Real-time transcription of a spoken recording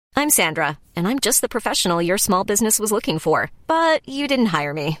I'm Sandra, and I'm just the professional your small business was looking for. But you didn't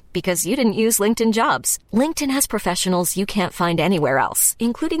hire me because you didn't use LinkedIn Jobs. LinkedIn has professionals you can't find anywhere else,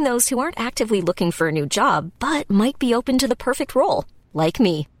 including those who aren't actively looking for a new job, but might be open to the perfect role, like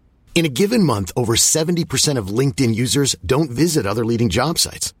me. In a given month, over 70% of LinkedIn users don't visit other leading job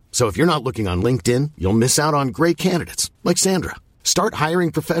sites. So if you're not looking on LinkedIn, you'll miss out on great candidates like Sandra. Start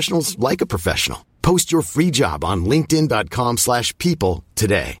hiring professionals like a professional. Post your free job on linkedin.com/people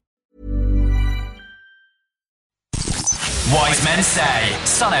today. Wise Men Say,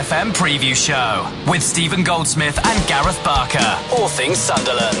 Sun FM Preview Show with Stephen Goldsmith and Gareth Barker. All things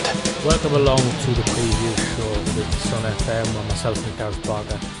Sunderland. Welcome along to the preview show with Sun FM, where myself and Gareth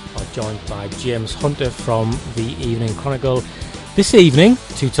Barker are joined by James Hunter from the Evening Chronicle this evening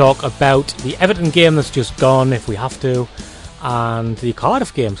to talk about the Everton game that's just gone, if we have to, and the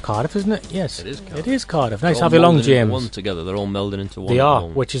Cardiff games. Cardiff, isn't it? Yes, it is Cardiff. It is Cardiff. Nice to have you along, James. One together, they're all melding into one. They are,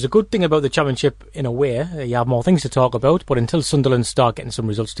 which is a good thing about the Championship in a way. You have more things to talk about, but until Sunderland start getting some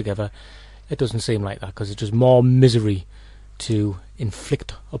results together, it doesn't seem like that, because it's just more misery to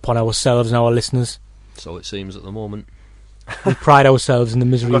inflict upon ourselves and our listeners. So it seems at the moment. We pride ourselves in the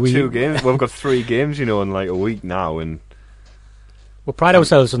misery. We've got 2 games. Well, we've got 3 games, in like a week now, and we pride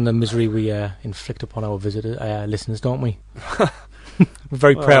ourselves on the misery we inflict upon our listeners, don't we? We're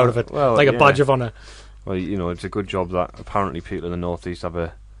very proud of it, like a badge of honour. Well, it's a good job that apparently people in the North East have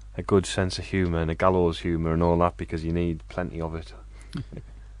a good sense of humour and a gallows humour and all that, because you need plenty of it.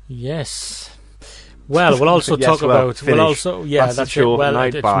 Yes. Well, we'll also talk about. Finish. We'll also, that's it. Show. Well,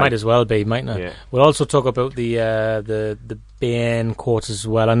 it might as well be, mightn't it? Yeah. We'll also talk about the Bain quotes as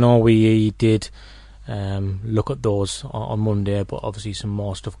well. I know we did look at those on Monday, but obviously some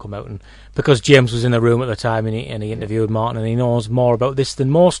more stuff come out, and because James was in the room at the time and he interviewed Martin, and he knows more about this than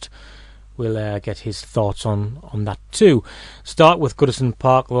most, we'll get his thoughts on that too. Start with Goodison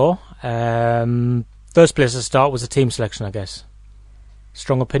Park though. First place to start was the team selection, I guess.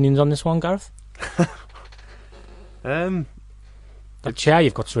 Strong opinions on this one, Gareth? That chair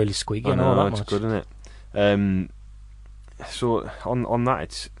you've got's really squeaky. I know that it's much. good, isn't it? So on that,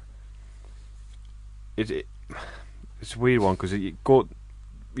 it's a weird one, because you go,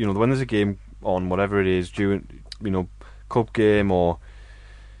 when there's a game on, whatever it is, during cup game or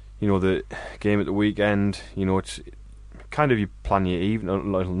the game at the weekend, it's kind of, you plan your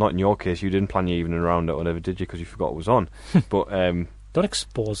evening. Not in your case, you didn't plan your evening around it or whatever, did you? Because you forgot it was on. But don't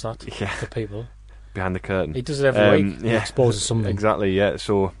expose that to people. Behind the curtain. He does it every week. He exposes something. Exactly, yeah.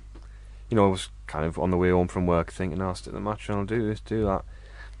 So, I was kind of on the way home from work thinking, I'll stick the match and I'll do this, do that.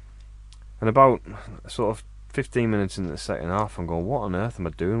 And about sort of 15 minutes into the second half, I'm going, what on earth am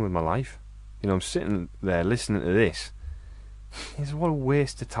I doing with my life? I'm sitting there listening to this. What a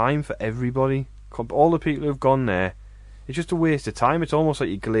waste of time for everybody. All the people who've gone there, it's just a waste of time. It's almost like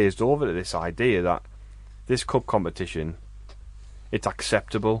you glazed over to this idea that this cup competition, it's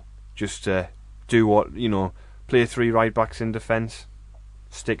acceptable just to do what, play 3 right backs in defence,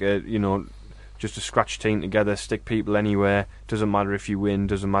 stick just a scratch team together, stick people anywhere, doesn't matter if you win,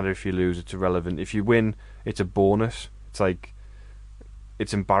 doesn't matter if you lose, it's irrelevant. If you win, it's a bonus.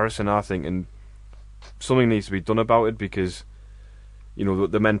 It's embarrassing, I think, and something needs to be done about it, because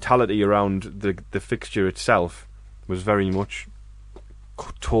the mentality around the fixture itself was very much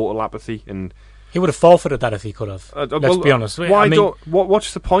total apathy, and he would have forfeited that if he could have. Let's be honest.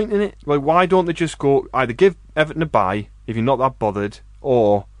 What's the point in it? Why don't they just go, either give Everton a bye if you're not that bothered,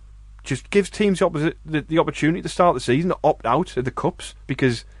 or just give teams the opportunity to start the season to opt out of the cups,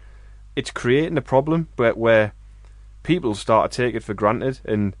 because it's creating a problem where people start to take it for granted,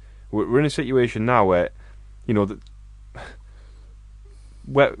 and we're in a situation now where we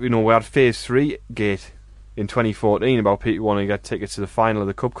had Phase 3 gate in 2014 about people wanting to get tickets to the final of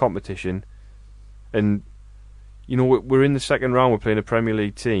the cup competition, and we're in the second round, we're playing a Premier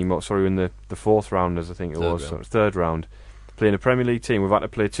League team, we're in the fourth round, as I think it was, third round, playing a Premier League team. We've had to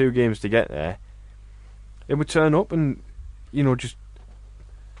play 2 games to get there, and we turn up and just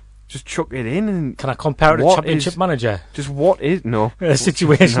chuck it in. And can I compare it to Championship Manager? Just what is a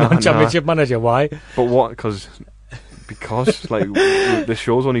situation on Championship Manager? Why? But what? Because the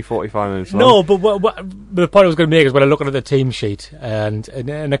show's only 45 minutes long. No, but the point I was going to make is when I look at the team sheet, and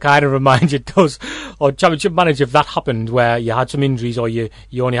it kind of reminds you, it does, or Championship Manager, if that happened where you had some injuries, or you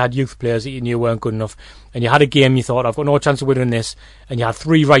only had youth players that you knew weren't good enough, and you had a game you thought, I've got no chance of winning this, and you had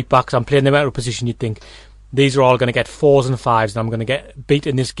 3 right backs, I'm playing them out of position, you'd think, these are all going to get 4s and 5s, and I'm going to get beat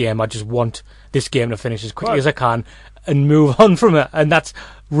in this game. I just want this game to finish as quickly as I can and move on from it. And that's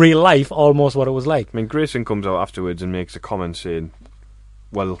real life, almost what it was like. I mean, Grayson comes out afterwards and makes a comment saying,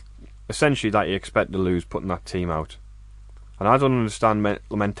 well, essentially that you expect to lose putting that team out. And I don't understand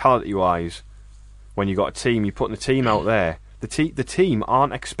mentality-wise, when you got a team, you're putting the team out there. The team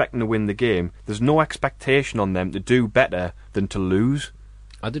aren't expecting to win the game. There's no expectation on them to do better than to lose.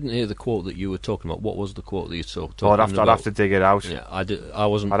 I didn't hear the quote that you were talking about. What was the quote that you were talking about? I'd have to dig it out. Yeah, I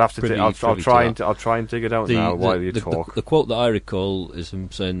wasn't. I'd have to. I'll try and dig it out now while you talk. The quote that I recall is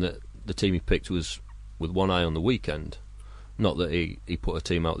him saying that the team he picked was with one eye on the weekend, not that he put a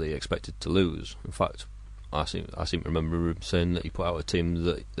team out that he expected to lose. In fact, I seem to remember him saying that he put out a team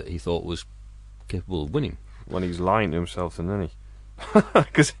that he thought was capable of winning. When he's lying to himself, then, isn't he?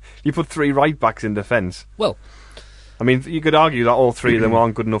 Because you put 3 right backs in defence. Well, I mean, you could argue that all 3 of them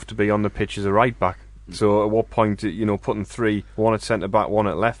aren't good enough to be on the pitch as a right back. So at what point, putting 3, one at centre back, one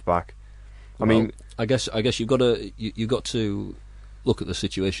at left back? I mean, I guess you've got to look at the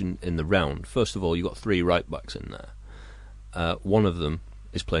situation in the round. First of all, you've got 3 right backs in there. One of them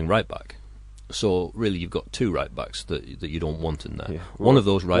is playing right back. So really, you've got 2 right backs that you don't want in there. Yeah. One of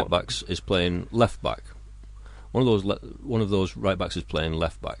those right backs is playing left back. One of those right backs is playing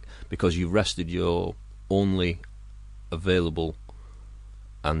left back because you've rested your only available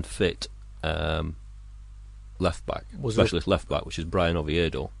and fit left back, specialist left back, which is Brian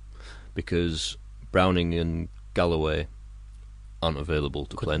Oviedo, because Browning and Galloway aren't available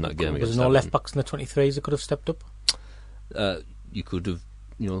to play in that game. Was there no left backs in the 23s that could have stepped up? You could have,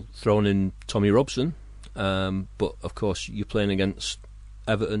 thrown in Tommy Robson, but of course you're playing against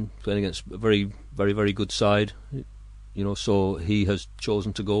Everton, playing against a very, very, very good side. So he has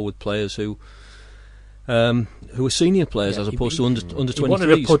chosen to go with players who are senior players as opposed to under 23s. He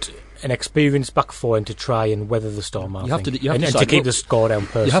wanted to put an experienced back four in to try and weather the storm. You have to keep the score down.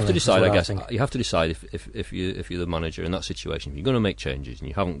 Personally, you have to decide. I guess you have to decide if you're the manager in that situation. If you're going to make changes and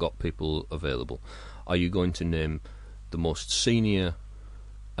you haven't got people available, are you going to name the most senior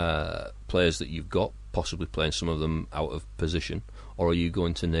players that you've got, possibly playing some of them out of position, or are you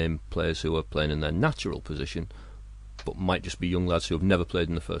going to name players who are playing in their natural position, but might just be young lads who have never played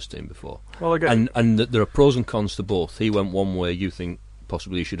in the first team before? Well, again, and there are pros and cons to both. He went one way. You think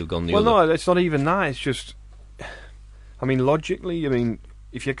possibly he should have gone the other. Well, no, it's not even that. It's just, logically,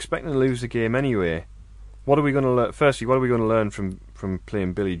 if you're expecting to lose the game anyway, what are we going to learn? Firstly, what are we going to learn from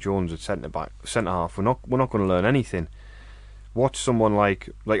playing Billy Jones at centre half? We're not going to learn anything. Watch someone like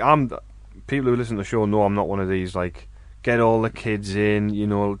people who listen to the show know I'm not one of these get all the kids in,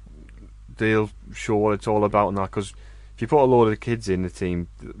 they'll show what it's all about and that, because if you put a load of kids in the team,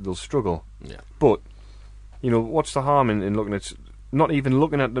 they'll struggle. Yeah. But what's the harm in looking at, not even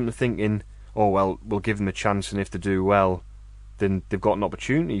looking at them and thinking, oh well, we'll give them a chance, and if they do well, then they've got an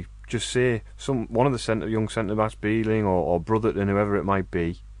opportunity. Just say one of the young centre backs, Beeling or Brotherton, whoever it might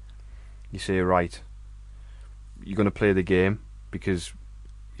be. You say, right, you're going to play the game because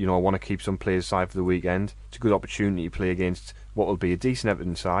I want to keep some players aside for the weekend. It's a good opportunity to play against what will be a decent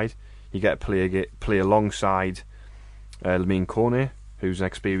Everton side. You get to play alongside Lamine Kone, who's an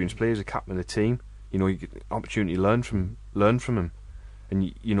experienced player, he's a captain of the team. You get an opportunity to learn from him,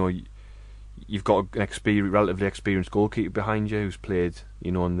 and you've got an relatively experienced goalkeeper behind you who's played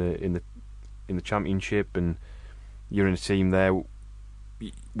in the Championship, and you're in a team there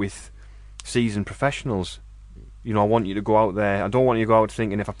with seasoned professionals. I want you to go out there. I don't want you to go out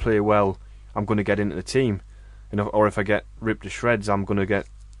thinking if I play well, I'm going to get into the team, or if I get ripped to shreds, I'm going to get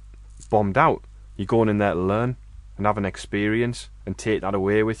bombed out. You're going in there to learn and have an experience and take that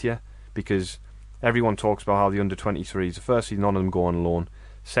away with you, because everyone talks about how the under-23s, firstly, none of them go on loan.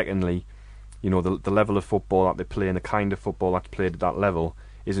 Secondly, the level of football that they play and the kind of football that's played at that level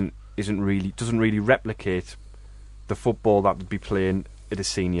doesn't really replicate the football that would be playing at a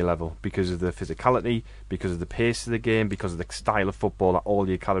senior level, because of the physicality, because of the pace of the game, because of the style of football that all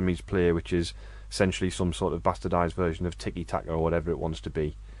the academies play, which is essentially some sort of bastardised version of tiki-taka or whatever it wants to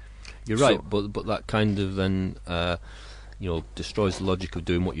be. You're right, but that kind of then destroys the logic of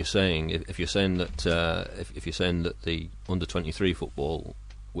doing what you're saying. If you're saying that if you're saying that the under-23 football,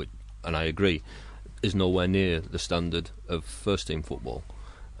 and I agree, is nowhere near the standard of first team football,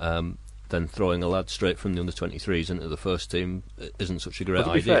 then throwing a lad straight from the under-23s into the first team isn't such a great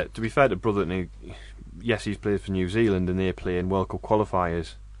idea. To be fair to Brotherton, yes, he's played for New Zealand and they're playing World Cup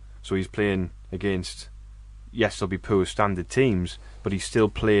qualifiers, so he's playing against, yes, there'll be poor standard teams, but he's still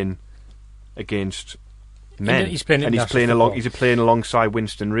playing against men. He's playing alongside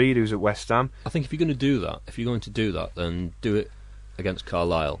Winston Reid, who's at West Ham. I think if you're going to do that, then do it against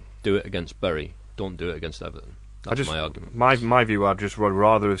Carlisle, do it against Bury, don't do it against Everton. That's my argument. My view, I'd just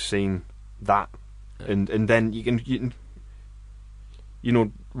rather have seen that, yeah. and then you can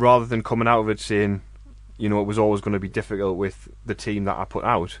rather than coming out of it saying, it was always going to be difficult with the team that I put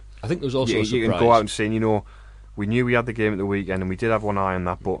out. I think there was also a surprise. You can go out and saying, we knew we had the game at the weekend, and we did have one eye on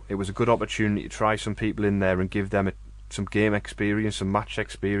that, but it was a good opportunity to try some people in there and give them some game experience, some match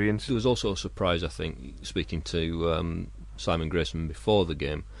experience. There was also a surprise, I think, speaking to Simon Grayson before the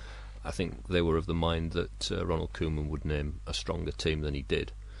game. I think they were of the mind that Ronald Koeman would name a stronger team than he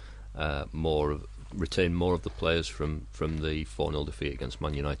did. Retain more of the players from the 4-0 defeat against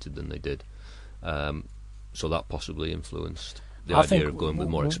Man United than they did. So that possibly influenced the idea of going with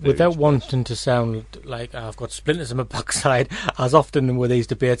more experience. Without wanting to sound like I've got splinters in my backside, as often with these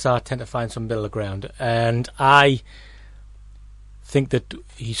debates, I tend to find some middle ground. And I think that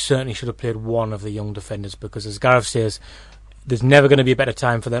he certainly should have played one of the young defenders, because, as Gareth says, there's never going to be a better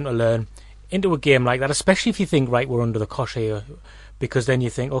time for them to learn into a game like that, especially if you think, right, we're under the cosh here, because then you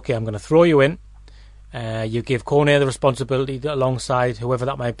think, okay, I'm going to throw you in. You give Cornet the responsibility alongside whoever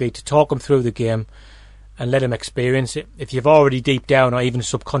that might be to talk him through the game and let him experience it. If you've already deep down or even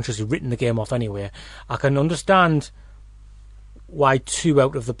subconsciously written the game off anyway, I can understand why 2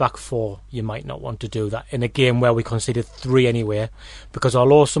 out of the back 4 you might not want to do that in a game where we conceded 3 anyway, because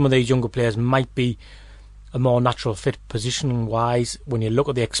although some of these younger players might be a more natural fit position-wise, when you look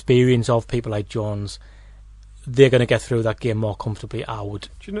at the experience of people like Jones, they're going to get through that game more comfortably, I would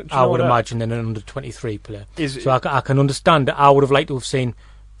imagine, than an under-23 player. So I can understand that I would have liked to have seen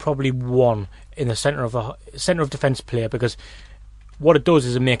probably one in the centre of defence player, because what it does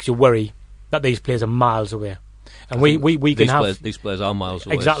is it makes you worry that these players are miles away. And we can have these players are miles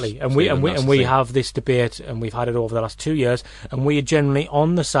away. Exactly, and we have this debate, and we've had it over the last 2 years, and we are generally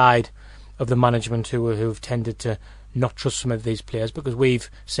on the side of the management who've tended to not trust some of these players, because we've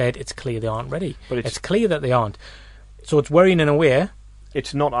said it's clear they aren't ready. But it's clear that they aren't. So it's worrying in a way.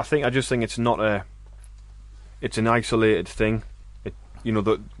 It's not. I just think it's not it's an isolated thing.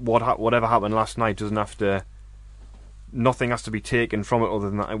 Whatever happened last night doesn't have to. Nothing has to be taken from it other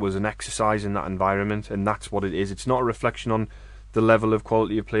than that it was an exercise in that environment, and that's what it is. It's not a reflection on the level of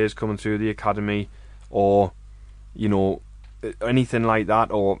quality of players coming through the academy, or anything like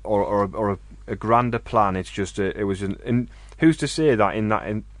that, or a grander plan. It's just who's to say that in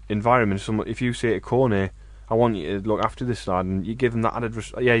that environment, if you say to Cornet, I want you to look after this lad, and you give him that added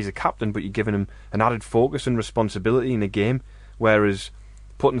he's a captain, but you're giving him an added focus and responsibility in a game, whereas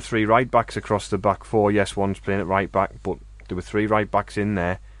putting 3 right backs across the back 4, yes, one's playing at right back, but there were 3 right backs in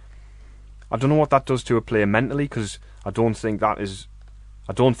there. I don't know what that does to a player mentally, because I don't think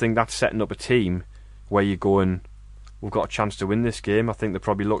that's setting up a team where you're going, we've got a chance to win this game. I think they're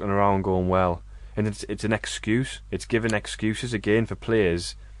probably looking around going, well, and it's an excuse. It's giving excuses again for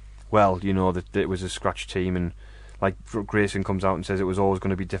players. Well, that it was a scratch team, and like Grayson comes out and says it was always going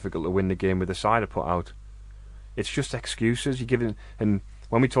to be difficult to win the game with the side I put out. It's just excuses you're giving. And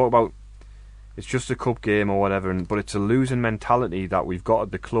when we talk about it's just a cup game or whatever, but it's a losing mentality that we've got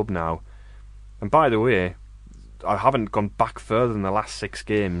at the club now. And by the way, I haven't gone back further than the last 6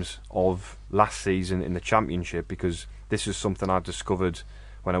 games of last season in the Championship, because this is something I discovered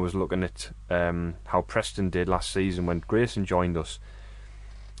when I was looking at how Preston did last season when Grayson joined us.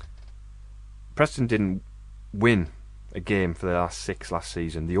 Preston didn't win a game for the last 6 last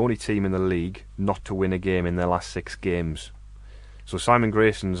season. The only team in the league not to win a game in their last 6 games. So Simon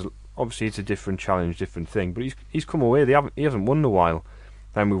Grayson's, obviously it's a different challenge, different thing, but he's come away. He hasn't won in a while.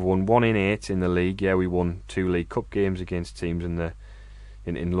 Then we've won 1 in 8 in the league. Yeah, we won 2 League Cup games against teams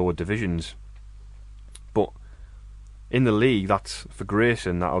in lower divisions. But in the league, that's for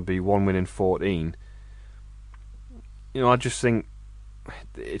Grayson, that'll be 1 win in 14. I just think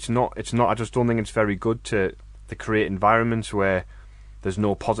it's not. I just don't think it's very good to create environments where there's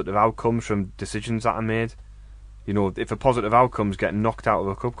no positive outcomes from decisions that are made. If a positive outcome's getting knocked out of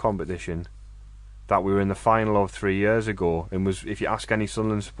a cup competition that we were in the final of 3 years ago, and was, if you ask any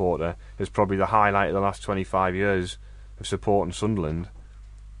Sunderland supporter, is probably the highlight of the last 25 years of supporting Sunderland,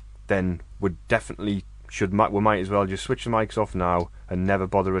 then we might as well just switch the mics off now and never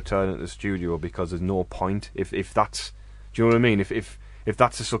bother returning to the studio, because there's no point. If that's, do you know what I mean? If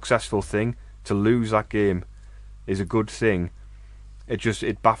that's a successful thing, to lose that game is a good thing.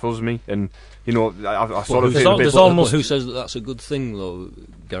 It baffles me, and I sort of feel a bit. There's almost who says that that's a good thing, though,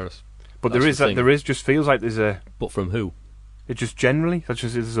 Gareth. But there just feels like there's a. But from who? It just generally,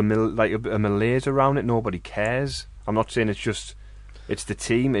 there's a malaise around it. Nobody cares. I'm not saying it's the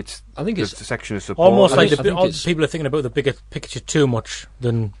team. I think it's the section of support. Almost like people are thinking about the bigger picture too much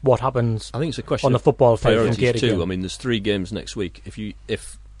than what happens. I think it's a question on the football field too. I mean, there's 3 games next week.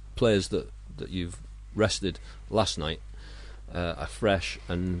 If players that you've rested last night are fresh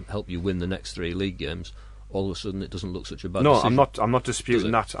and help you win the next 3 league games, all of a sudden it doesn't look such a bad decision. I'm not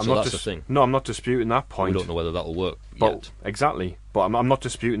disputing that. That's the thing. No, I'm not disputing that point. We don't know whether that will work yet. Exactly. But I'm not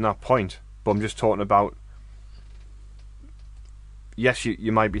disputing that point. But I'm just talking about yes,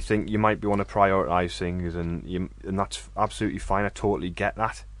 you might be you might be want to prioritise things, and that's absolutely fine. I totally get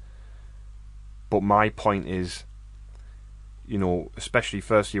that. But my point is, especially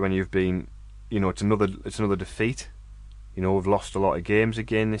firstly when you've been, it's another defeat. We've lost a lot of games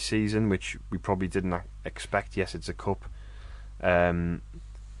again this season, which we probably didn't expect. Yes, it's a cup. And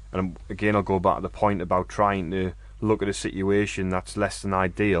again, I'll go back to the point about trying to look at a situation that's less than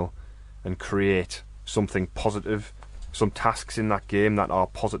ideal and create something positive, some tasks in that game that are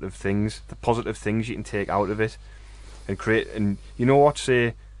positive things, the positive things you can take out of it, and create. And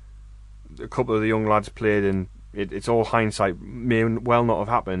say a couple of the young lads played, and it's all hindsight, may well not have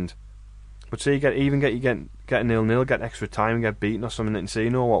happened. But say you get a 0-0, get extra time and get beaten or something, and say,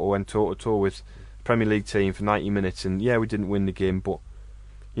 we went toe-to-toe with a Premier League team for 90 minutes, and we didn't win the game, but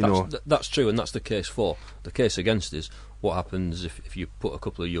that's true, and that's the case for. The case against is what happens if you put a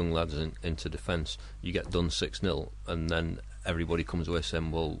couple of young lads into defence, you get done 6-0, and then everybody comes away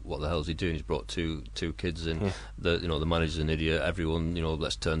saying, well, what the hell is he doing? He's brought two kids in. Yeah. The manager's an idiot. Everyone,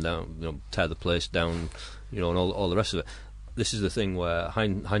 let's tear the place down, and all the rest of it. This is the thing where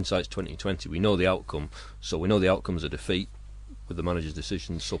hindsight's 20/20. We know the outcome, so we know the outcome's a defeat with the manager's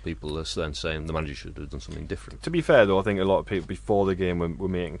decision. So people are then saying the manager should have done something different. To be fair, though, I think a lot of people before the game were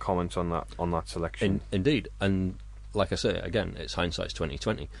making comments on that selection. Indeed, and like I say again, it's hindsight's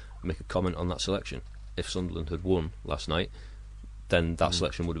 20/20. Make a comment on that selection. If Sunderland had won last night, then that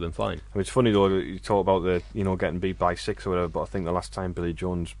selection would have been fine. It's funny though, you talk about the getting beat by 6 or whatever, but I think the last time Billy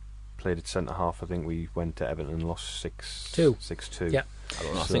Jones played at centre half, I think we went to Everton and lost 6-2. Yeah. I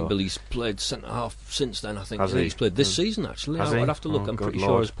don't know. I think Billy's played centre half since then. I think he's played this season actually. I'd have to look. I'm pretty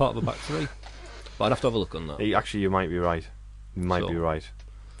sure as part of a back three, but I'd have to have a look on that. You might be right. You might be right.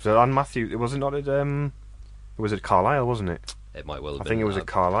 So, and Matthew, was it not at it was at Carlisle, wasn't it? It might well have been. I think it was at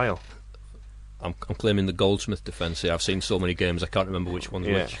Carlisle. I'm claiming the Goldsmith defence here. I've seen so many games I can't remember which one's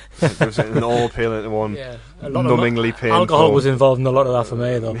which. There was an all-pale one, numbingly painful. Alcohol was involved in a lot of that for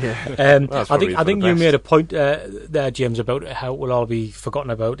me, though. Yeah. I think you made a point there, James, about how it will all be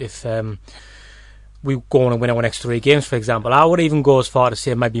forgotten about if we go on and win our next 3 games, for example. I would even go as far to say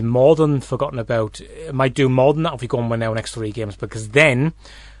it might be more than forgotten about. It might do more than that if we go and win our next 3 games, because then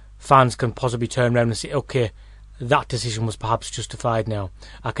fans can possibly turn around and say, okay, that decision was perhaps justified now.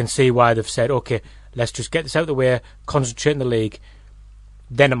 I can see why they've said, okay, let's just get this out of the way, concentrate in the league.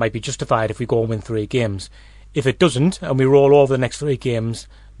 Then it might be justified if we go and win 3 games. If it doesn't, and we roll over the next 3 games,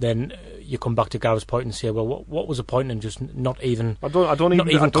 then you come back to Gareth's point and say, well, what was the point in just not even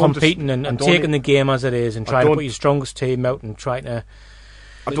competing and taking the game as it is and trying to put your strongest team out and trying to...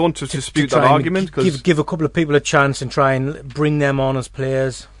 I don't dispute that argument. Give a couple of people a chance and try and bring them on as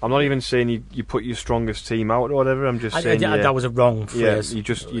players. I'm not even saying you put your strongest team out or whatever. I'm just saying that was a wrong phrase. He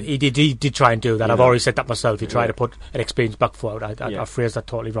did try and do that. I've already said that myself. He tried to put an experienced back foot out. I phrased that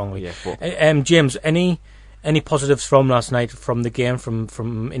totally wrongly. James, any positives from last night, from the game,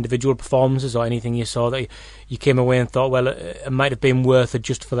 from individual performances, or anything you saw that you came away and thought, well, it might have been worth it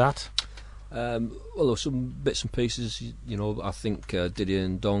just for that? Well, there were some bits and pieces. I think Didier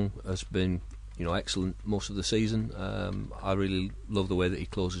Ndong has been, excellent most of the season. I really love the way that he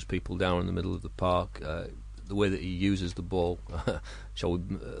closes people down in the middle of the park. The way that he uses the ball. I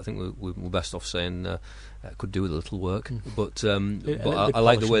think we're best off saying could do with a little work. But I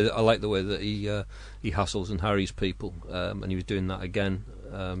like the way that he hassles and harries people, and he was doing that again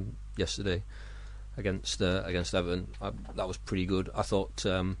yesterday against Everton. That was pretty good. I thought.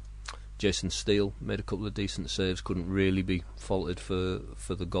 Jason Steele made a couple of decent saves, couldn't really be faulted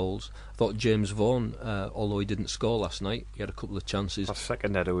for the goals. I thought James Vaughan, although he didn't score last night, he had a couple of chances. That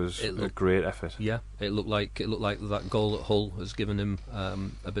second header was a great effort. Yeah, it looked like that goal at Hull has given him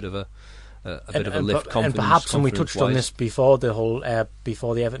a bit of a lift, confidence. And perhaps, and we touched on this before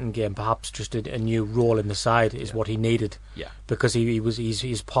before the Everton game, perhaps just a new role in the side is what he needed. Yeah, because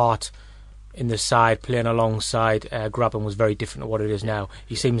he's part in the side, playing alongside Grabban was very different to what it is now.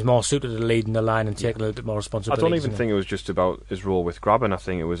 He seems more suited to leading the line and taking a little bit more responsibility. I don't even think it was just about his role with Grabban. I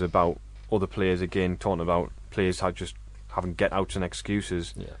think it was about other players again, talking about players just having get-outs and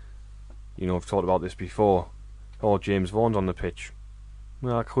excuses. Yeah. I've talked about this before. Oh, James Vaughan's on the pitch.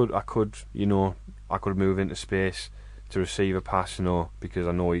 Well, I could move into space to receive a pass, because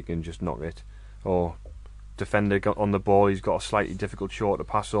I know he can just knock it. Or defender got on the ball, he's got a slightly difficult shot to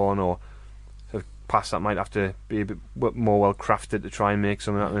pass on, or pass that might have to be a bit more well crafted to try and make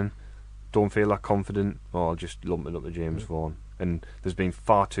something happen. Don't feel that confident, or I'll just lump it up to James Vaughan. And there's been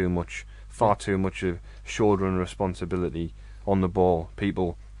far too much of shouldering responsibility on the ball.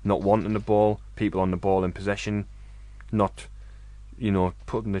 People not wanting the ball, people on the ball in possession, not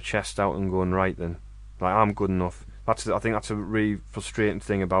putting the chest out and going, right then, like, I'm good enough. I think that's a really frustrating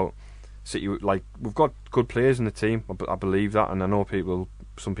thing about City. Like, we've got good players in the team, I believe that, and I know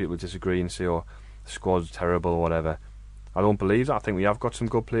some people disagree and say, "Oh, the squad's terrible" or whatever. I don't believe that. I think we have got some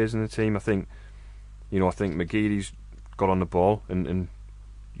good players in the team. I think McGeady's got on the ball and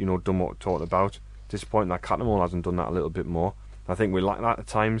done what we're talking about. Disappointing that Cattermole hasn't done that a little bit more. I think we lack that at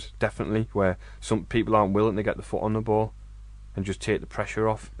times, definitely, where some people aren't willing to get the foot on the ball and just take the pressure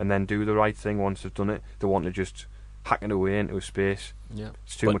off and then do the right thing once they've done it. They want to just hack it away into a space. Yeah,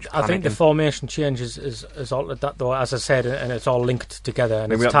 it's too much panicking. I think the formation change is altered that, though, as I said, and it's all linked together,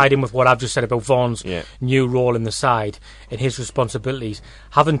 and it's tied in with what I've just said about Vaughan's new role in the side and his responsibilities.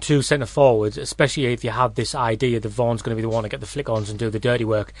 Having two centre forwards, especially if you have this idea that Vaughan's going to be the one to get the flick-ons and do the dirty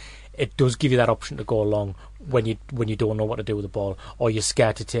work, it does give you that option to go along when you don't know what to do with the ball, or you're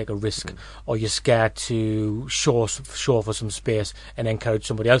scared to take a risk, or you're scared to show for some space and encourage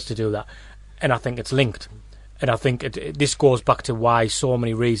somebody else to do that. And I think it's linked. And I think this goes back to why there's so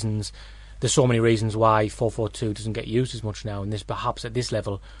many reasons why 4-4-2 doesn't get used as much now, and this perhaps at this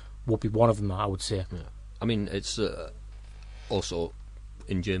level would be one of them, I would say. Yeah. I mean, it's also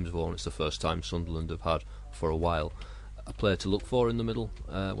in James Vaughan, it's the first time Sunderland have had for a while a player to look for in the middle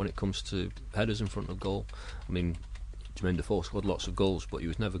when it comes to headers in front of goal. I mean, Jermaine Defoe scored lots of goals, but he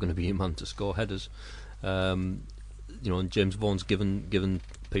was never going to be a man to score headers. And James Vaughan's given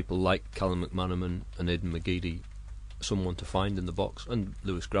people like Callum McManaman and Aidan McGeady someone to find in the box, and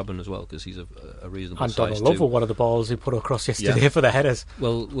Lewis Grabban as well, because he's a reasonable size too. And Donald Love, one of the balls he put across yesterday for the headers.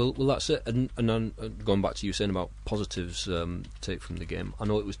 Well, that's it. And then going back to you saying about positives take from the game, I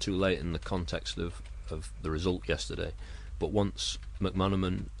know it was too late in the context of the result yesterday, but once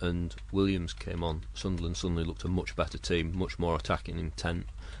McManaman and Williams came on, Sunderland suddenly looked a much better team, much more attacking intent.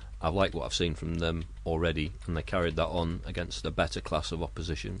 I've liked what I've seen from them already, and they carried that on against a better class of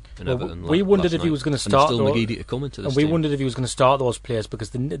opposition in Everton. We wondered if he was going to start. And still McGeady to come into this team. We wondered if he was going to start those players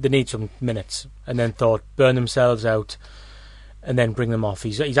because they need some minutes, and then thought burn themselves out, and then bring them off.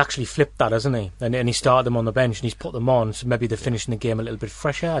 He's actually flipped that, hasn't he? And he started them on the bench, and he's put them on, so maybe they're finishing the game a little bit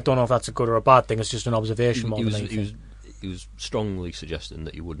fresher. I don't know if that's a good or a bad thing. It's just an observation more than anything. He was strongly suggesting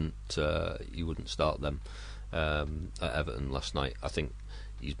that you wouldn't start them at Everton last night. I think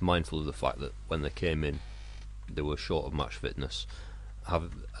he's mindful of the fact that when they came in, they were short of match fitness.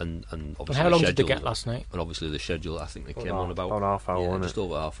 And obviously, how long did they get last night? And obviously the schedule, I think they came on about half hour, just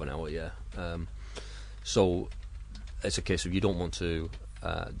over half an hour. Yeah. So it's a case of you don't want to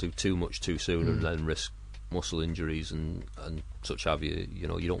do too much too soon and then risk muscle injuries and such have you. You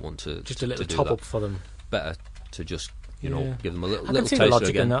don't want to just a little top up for them. Better to just give them a little taste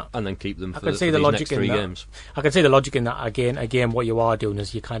again, and then keep them for these next 3 games. I can see the logic in that. Again, what you are doing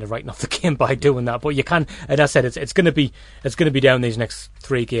is you're kind of writing off the game by doing that. But you can, and I said it's going to be down these next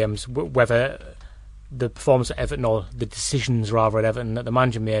 3 games whether the performance at Everton or the decisions rather at Everton that the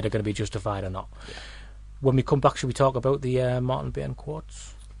manager made are going to be justified or not. Yeah. When we come back, should we talk about the Martin Bain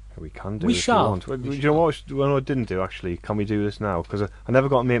quotes? We can do. We shall. Do you know what I didn't do actually? Can we do this now? Because I never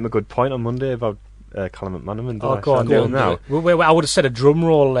got to make my good point on Monday about Callum McManaman. Go on now. I would have said a drum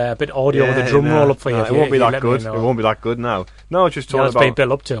roll, a bit audio with a drum roll up for you. It won't be that good. It won't be that good now. No, just talking about being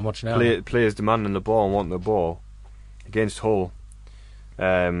built up too much now. Players demanding the ball and wanting the ball against Hull.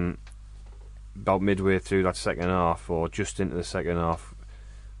 About midway through that second half, or just into the second half,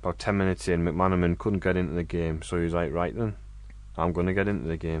 about 10 minutes in, McManaman couldn't get into the game, so he was like, right then, I'm going to get into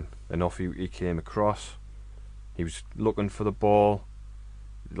the game. And off he came across. He was looking for the ball.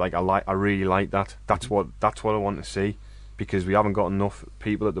 I really like that. That's what I want to see, because we haven't got enough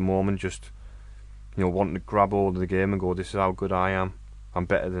people at the moment just wanting to grab hold of the game and go, this is how good I am. I'm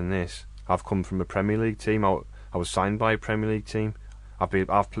better than this. I've come from a Premier League team. I was signed by a Premier League team. I've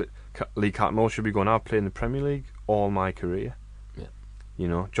played. Lee Cattermole should be going, I've played in the Premier League all my career.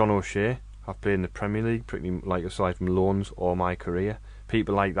 Yeah. John O'Shea, I've played in the Premier League pretty like aside from loans all my career.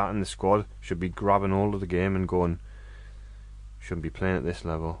 People like that in the squad should be grabbing hold of the game and going, shouldn't be playing at this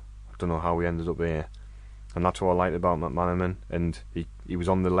level. I don't know how we ended up here. And that's what I liked about McManaman. And he was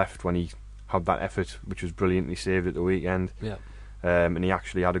on the left when he had that effort, which was brilliantly saved at the weekend. Yeah. And he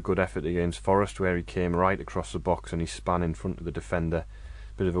actually had a good effort against Forest, where he came right across the box and he span in front of the defender.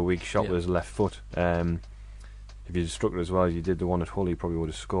 Bit of a weak shot with his left foot. If he'd struck it as well as he did the one at Hull, he probably would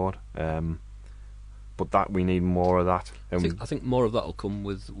have scored. But that we need more of that. I think more of that will come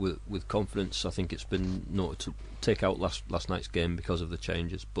with confidence. I think it's been noted to take out last night's game because of the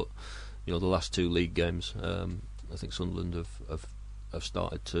changes, but the last 2 league games, I think Sunderland have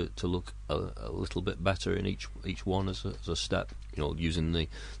started to look a little bit better in each one as a step. Using the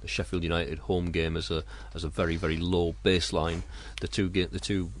Sheffield United home game as a very, very low baseline. The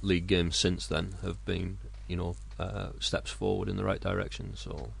two league games since then have been steps forward in the right direction.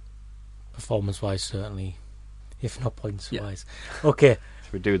 So, performance-wise, certainly, if not points-wise. Okay.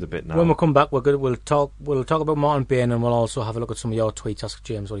 Should we do the bit now? When we come back, we'll talk about Martin Bain, and we'll also have a look at some of your tweets. Ask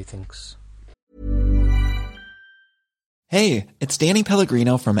James what he thinks. Hey, it's Danny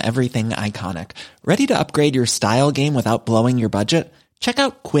Pellegrino from Everything Iconic. Ready to upgrade your style game without blowing your budget? Check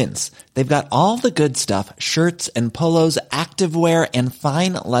out Quince. They've got all the good stuff, shirts and polos, activewear, and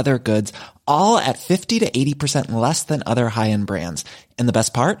fine leather goods, all at 50 to 80% less than other high-end brands. And the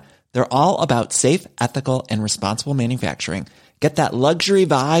best part? They're all about safe, ethical, and responsible manufacturing. Get that luxury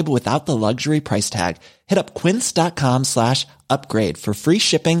vibe without the luxury price tag. Hit up quince.com/upgrade for free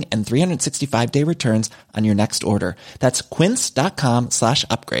shipping and 365-day returns on your next order. That's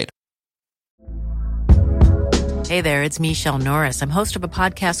quince.com/upgrade. Hey there, it's Michelle Norris. I'm host of a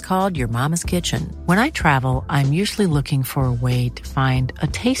podcast called Your Mama's Kitchen. When I travel, I'm usually looking for a way to find a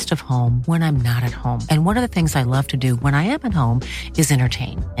taste of home when I'm not at home. And one of the things I love to do when I am at home is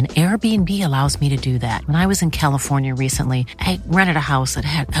entertain. And Airbnb allows me to do that. When I was in California recently, I rented a house that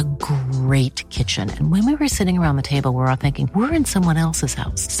had a great kitchen. And when we were sitting around the table, we're all thinking, we're in someone else's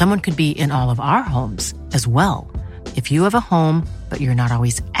house. Someone could be in all of our homes as well. If you have a home, but you're not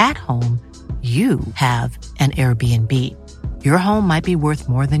always at home, you have an Airbnb. Your home might be worth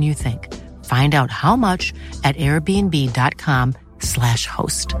more than you think. Find out how much at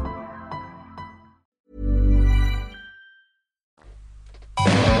airbnb.com/host.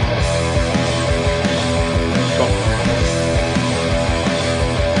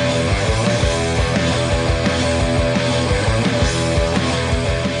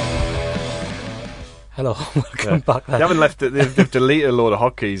 Hello, welcome back. They haven't left it. They've deleted a load of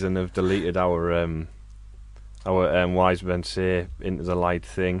hotkeys and they've deleted our wise men say into the light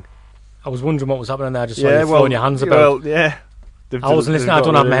thing. I was wondering what was happening there. I just saw you throwing your hands about. Well, yeah. I wasn't listening. I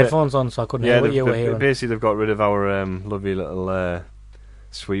don't have my headphones on, so I couldn't hear what you were hearing. Basically, they've got rid of our lovely little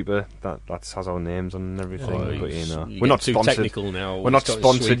sweeper that has our names on and everything. Oh, but we're not too sponsored. Technical now. We're not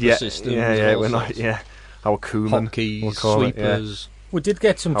sponsored yet. Yeah, we're not. Yeah, our Koeman hotkeys, sweepers. We did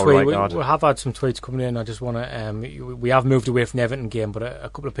get some tweets. We have had some tweets coming in. I just want to. We have moved away from the Everton game, but a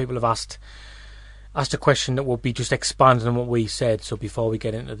couple of people have asked a question that will be just expanding on what we said. So before we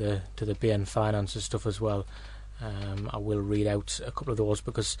get into the BN finances stuff as well, I will read out a couple of those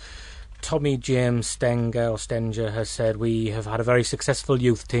because Tommy James Stenger has said we have had a very successful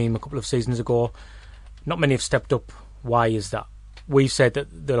youth team a couple of seasons ago. Not many have stepped up. Why is that? We've said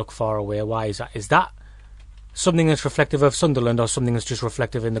that they look far away. Why is that? Is that something that's reflective of Sunderland or something that's just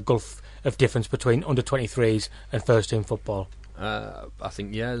reflective in the gulf of difference between under-23s and first-team football? I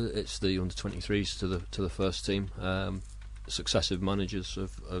think, it's the under-23s to the first team. Successive managers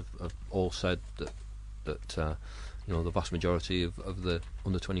have all said that the vast majority of the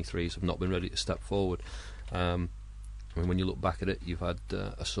under-23s have not been ready to step forward. I mean, when you look back at it, you've had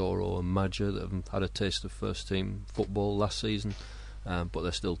Asoro and Madja that have had a taste of first-team football last season, but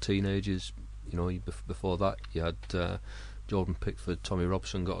they're still teenagers. Before that, you had Jordan Pickford, Tommy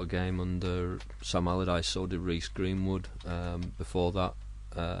Robson got a game under Sam Allardyce, so did Reece Greenwood. Before that,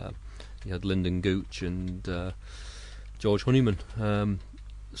 you had Lyndon Gooch and George Honeyman.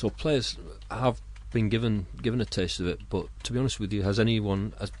 So players have been given a taste of it, but to be honest with you, has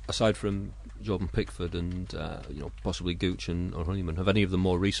anyone, aside from Jordan Pickford and possibly Gooch and or Honeyman, have any of the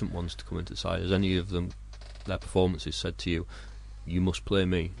more recent ones to come into the side? Has any of them, their performances, said to you, you must play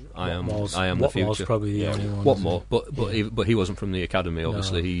me. I am the future. Probably the only one. What more? But he wasn't from the academy.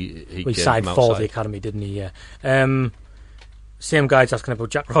 Obviously, he came signed from for outside. the academy, didn't he? Yeah. Same guy's asking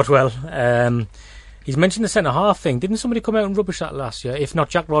about Jack Rodwell. He's mentioned the centre half thing. Didn't somebody come out and rubbish that last year? If not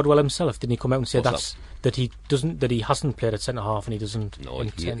Jack Rodwell himself, didn't he come out and say that he hasn't played at centre half and he doesn't? No,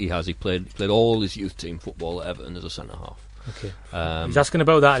 he has. He played all his youth team football at Everton as a centre half. Okay. He's asking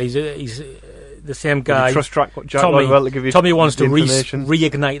about that. He's the same guy. Trust Jack Rodwell to give you Tommy wants to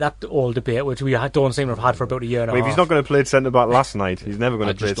reignite that old debate, which we don't seem to have had for about a year and a half. If he's not going to play centre back last night, he's never going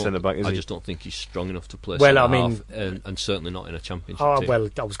to play centre back. I just don't think he's strong enough to play centre half, and certainly not in a championship team. Well,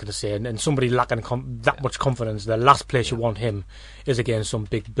 I was going to say, and somebody lacking that much confidence, the last place you want him is against some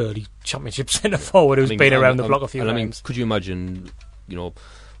big burly championship centre forward who's been around the block a few times. I mean, could you imagine?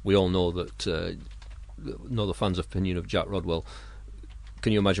 We all know that. Know the fans' opinion of Jack Rodwell.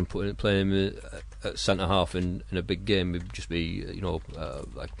 Can you imagine playing him at centre half in a big game? It'd just be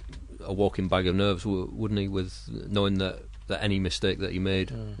like a walking bag of nerves, wouldn't he? With knowing that any mistake that he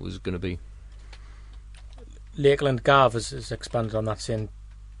made was going to be. Lakeland Gav has expanded on that, saying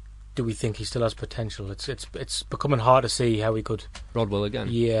do we think he still has potential? It's becoming hard to see how he could... Rodwell again?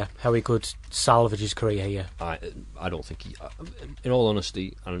 Yeah, how he could salvage his career here. I don't think he... In all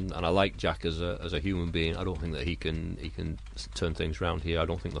honesty, and I like Jack as a human being, I don't think that he can turn things around here. I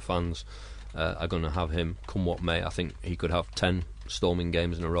don't think the fans are going to have him come what may. I think he could have 10 storming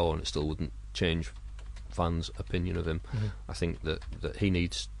games in a row and it still wouldn't change fans' opinion of him. Mm-hmm. I think that he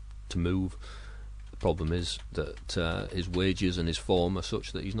needs to move. The problem is that his wages and his form are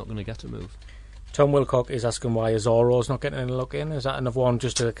such that he's not going to get to move. Tom Wilcock is asking why Azoro's not getting any look in. Is that another one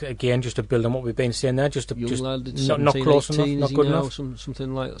just to build on what we've been saying there? Just not close 18, enough, not good enough.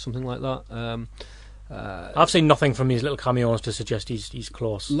 Something like that. I've seen nothing from his little cameos to suggest he's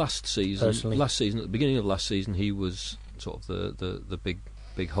close. Last season, personally. At the beginning of last season, he was sort of the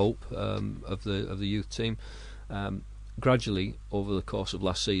big hope of the youth team. Gradually, over the course of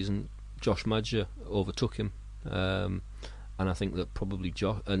last season, Josh Madger overtook him, and I think that probably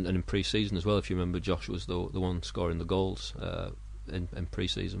Josh, and in pre-season as well, if you remember, Josh was the one scoring the goals in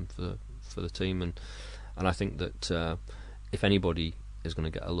pre-season for the team, and I think that if anybody is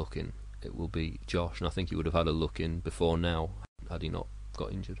going to get a look in, it will be Josh, and I think he would have had a look in before now had he not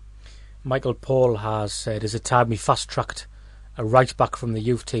got injured. Michael Paul has said, is it time we fast-tracked a right-back from the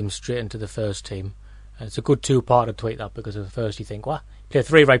youth team straight into the first team? And it's a good two-parter tweet, that, because at first you think, what? He played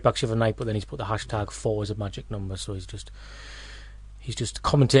 3 right-backs the other night, but then he's put the hashtag 4 as a magic number, so he's just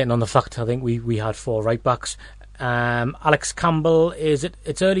commentating on the fact, I think, we had 4 right-backs. Alex Campbell,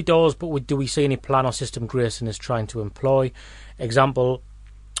 it's early doors, but do we see any plan or system Grayson is trying to employ? Example,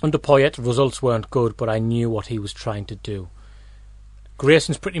 under Poyet, results weren't good, but I knew what he was trying to do.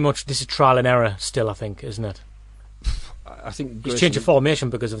 Grayson's pretty much, this is trial and error still, I think, isn't it? I think he's changed the formation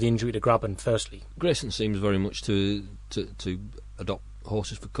because of the injury to Graben, firstly. Grayson seems very much to adopt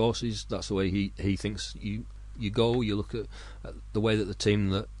horses for courses. That's the way he thinks you go. You look at the way that the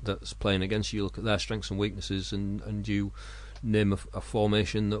team that's playing against you look at their strengths and weaknesses, and you name a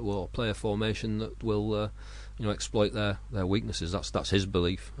formation that will play a formation that will exploit their weaknesses. That's his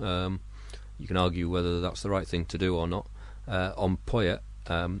belief. You can argue whether that's the right thing to do or not. On Poyet,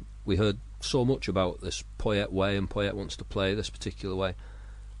 we heard so much about this Poyet way, and Poyet wants to play this particular way.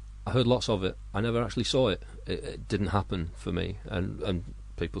 I heard lots of it. I never actually saw it. It didn't happen for me. And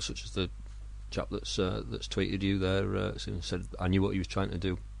people such as the chap that's tweeted you there said I knew what he was trying to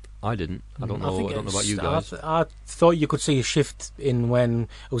do. I didn't. I don't know about you guys. I thought you could see a shift in when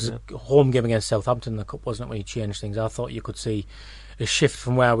it was a home game against Southampton in the Cup, wasn't it, when he changed things? I thought you could see a shift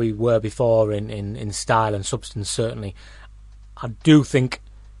from where we were before in style and substance, certainly. I do think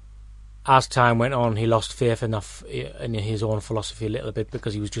as time went on, he lost faith enough in his own philosophy a little bit,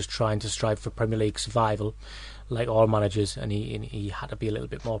 because he was just trying to strive for Premier League survival, like all managers, and he had to be a little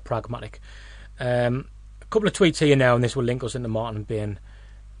bit more pragmatic. A couple of tweets here now, and this will link us into Martin Bain.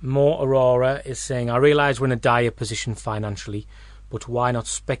 Mo Aurora is saying, I realise we're in a dire position financially, but why not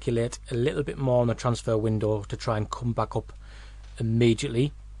speculate a little bit more on the transfer window to try and come back up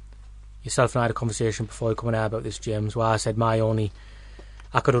immediately? Yourself and I had a conversation before you come in about this, James, where I said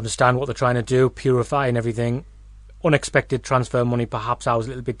I could understand what they're trying to do, purify and everything. Unexpected transfer money, perhaps I was a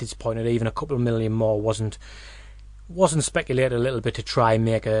little bit disappointed. Even a couple of million more wasn't speculated a little bit to try and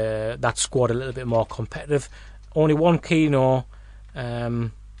make that squad a little bit more competitive. Only one key no,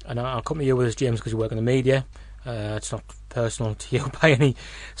 and I'll come to you with this, James, because you work in the media. It's not personal to you by any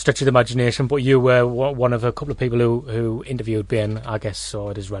stretch of the imagination, but you were one of a couple of people who interviewed Ben, I guess, so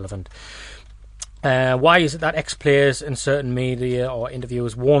it is relevant. Why is it that ex-players in certain media or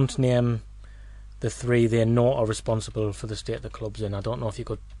interviewers won't name the 3 they know are responsible for the state the club's in? I don't know if you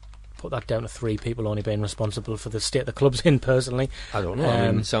could put that down to 3 people only being responsible for the state the club's in, personally. I don't know.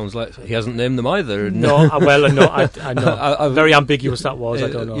 It sounds like he hasn't named them either. No, I know. Very ambiguous that was. I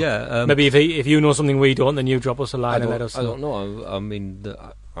don't know. Yeah. Maybe if you know something we don't, then you drop us a line and let us know. I don't know. I mean,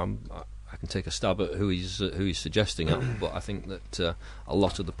 I can take a stab at who he's suggesting at, but I think that a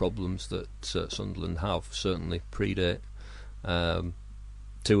lot of the problems that Sunderland have certainly predate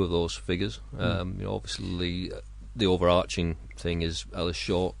 2 of those figures. Obviously, the overarching thing is Ellis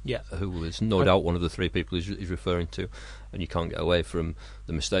Short, who is no doubt one of the 3 people he's referring to, and you can't get away from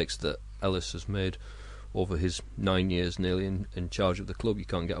the mistakes that Ellis has made over his 9 years nearly in charge of the club. You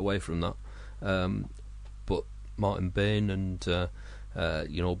can't get away from that. But Martin Bain and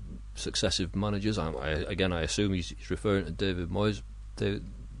successive managers, I assume he's referring to David Moyes.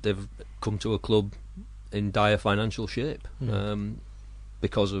 They've come to a club in dire financial shape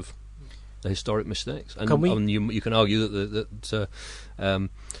because of the historic mistakes, and you can argue that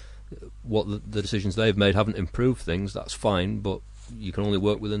what the decisions they've made haven't improved things. That's fine, but you can only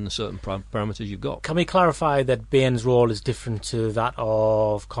work within the certain parameters you've got. Can we clarify that Bain's role is different to that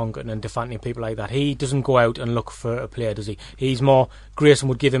of Congerton and Defanti and people like that? He doesn't go out and look for a player, does he? He's more, Grayson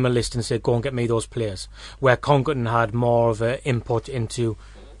would give him a list and say, go and get me those players. Where Congerton had more of an input into,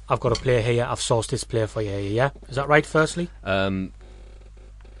 I've got a player here, I've sourced this player for you here, yeah? Is that right, firstly?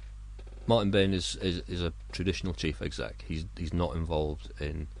 Martin Bain is a traditional chief exec. He's not involved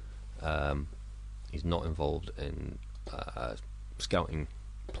in scouting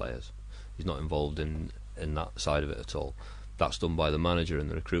players. He's not involved in that side of it at all. That's done by the manager and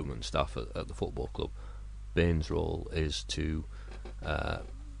the recruitment staff at the football club. Bain's role is to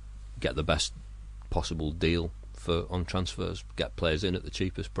get the best possible deal on transfers, get players in at the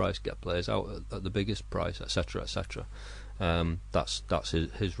cheapest price, get players out at the biggest price, etc., etc. That's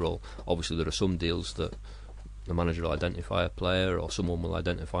his role. Obviously, there are some deals that the manager will identify a player, or someone will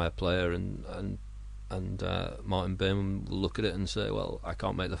identify a player, and Martin Bain will look at it and say, well, I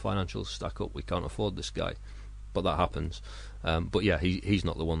can't make the financials stack up, we can't afford this guy. But that happens. But yeah, he's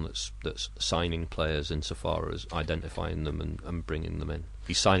not the one that's signing players insofar as identifying them and bringing them in.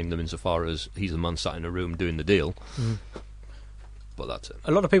 He's signing them insofar as he's the man sat in a room doing the deal. But that's it.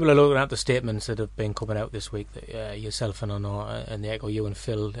 A lot of people are looking at the statements that have been coming out this week that yourself and I know, and the Echo, you and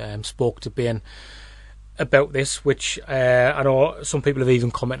Phil spoke to Bain about this, which I know some people have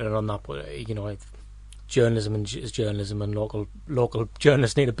even commented on that, but journalism is journalism, and local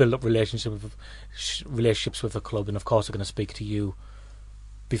journalists need to build up relationships with the club, and of course they're going to speak to you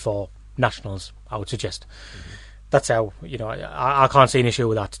before nationals, I would suggest. That's how, I can't see an issue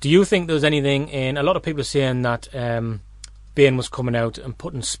with that. Do you think there's anything in, a lot of people are saying that Bain was coming out and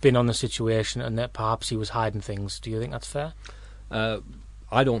putting spin on the situation and that perhaps he was hiding things. Do you think that's fair?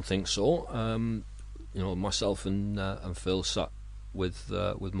 I don't think so. Myself and Phil sat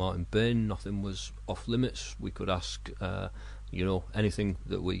with Martin Bain. Nothing was off limits. We could ask anything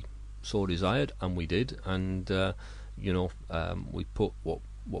that we so desired, and we did. And we put what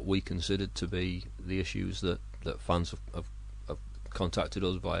we considered to be the issues that fans have contacted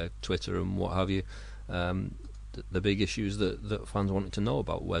us via Twitter and what have you. The big issues that fans wanted to know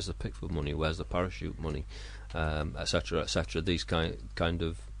about: where's the Pickford money, where's the parachute money, etc., etc. These kind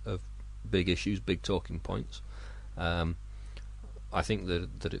of big issues, big talking points. I think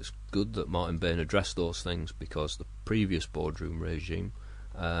that it's good that Martin Bain addressed those things, because the previous boardroom regime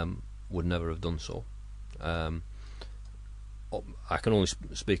would never have done so. I can only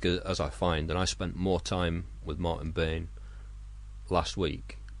speak as I find, and I spent more time with Martin Bain last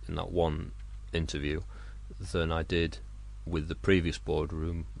week in that one interview than I did with the previous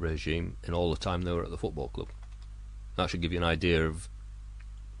boardroom regime in all the time they were at the football club. That should give you an idea of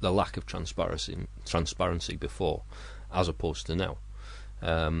the lack of transparency before, as opposed to now.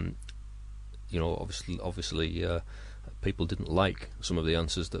 Obviously, people didn't like some of the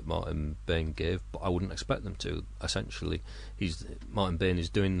answers that Martin Bain gave, but I wouldn't expect them to. Essentially, Martin Bain is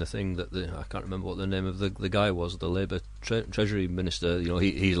doing the thing that I can't remember what the name of the guy was, the Labour Treasury Minister.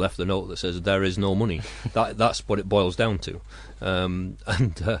 He's left the note that says there is no money. That's what it boils down to.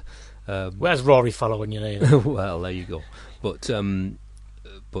 Where's Rory following you now? Well, there you go. But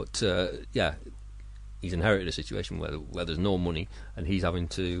he's inherited a situation where there's no money, and he's having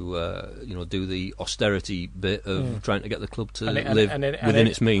to do the austerity bit of trying to get the club to live within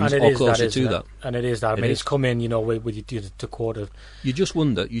its means, or closer to that. And it is that. I mean, it's come in, with the quarter. You just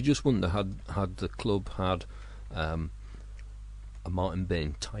wonder had the club had a Martin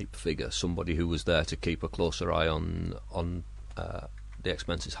Bain type figure, somebody who was there to keep a closer eye on the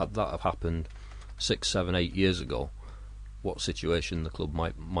expenses. Had that have happened 6, 7, 8 years ago, what situation the club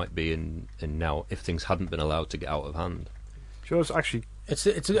might be in now if things hadn't been allowed to get out of hand. Actually, it's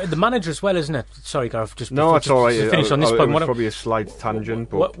the manager as well, isn't it? Sorry, Gareth. It's all right. To finish on this point, probably a slight tangent.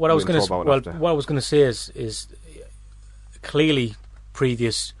 But what I was going to say is clearly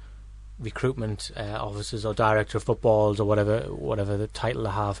previous recruitment officers or director of footballs or whatever the title they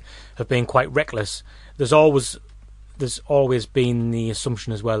have been quite reckless. There's always been the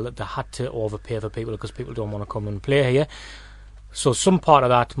assumption as well that they had to overpay for people because people don't want to come and play here. So some part of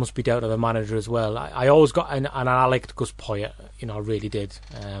that must be down to the manager as well. I always got, and I liked Gus Poyet, I really did.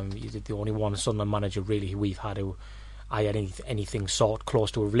 He did the only one Sunderland manager really we've had who I had anything sort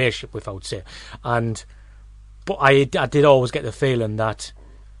close to a relationship with, I would say. But I did always get the feeling that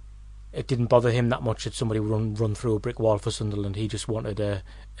it didn't bother him that much that somebody would run through a brick wall for Sunderland. He just wanted a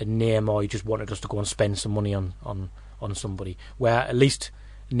name, or he just wanted us to go and spend some money on somebody. Where at least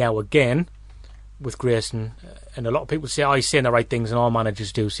now again with Grayson, and a lot of people say, he's saying the right things, and all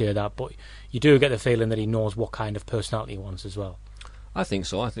managers do say that, but you do get the feeling that he knows what kind of personality he wants as well. I think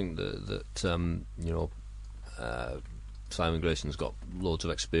so. I think that Simon Grayson's got loads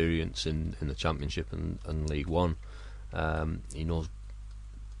of experience in the Championship and League One. He knows,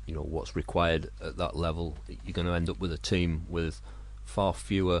 what's required at that level. You're going to end up with a team with far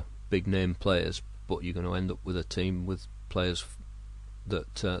fewer big name players, but you're going to end up with a team with players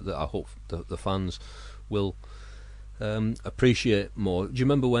that I hope the fans will appreciate more. Do you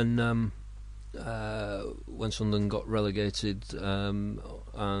remember when Sunderland got relegated and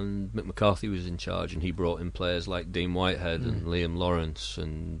Mick McCarthy was in charge, and he brought in players like Dean Whitehead and Liam Lawrence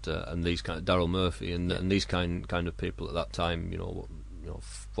and these kind of Daryl Murphy and these kind of people at that time,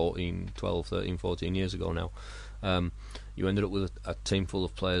 14 years ago now. You ended up with a team full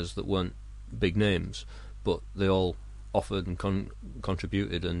of players that weren't big names, but they all offered and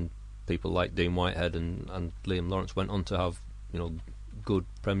contributed, and people like Dean Whitehead and Liam Lawrence went on to have good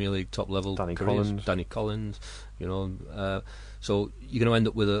Premier League top level careers. Danny Collins, so you're going to end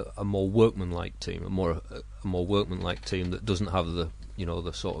up with a more workmanlike team, a more workmanlike team that doesn't have the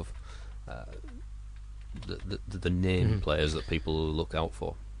the sort of the name players that people look out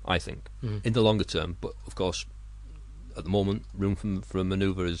for. I think in the longer term, but of course at the moment room for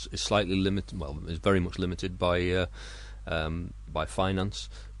manoeuvre is slightly limited. Well, is very much limited by finance.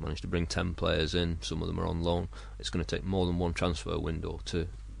 Managed to bring 10 players in. Some of them are on loan. It's going to take more than one transfer window to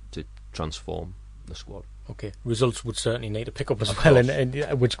transform the squad. Okay, results would certainly need to pick up as well,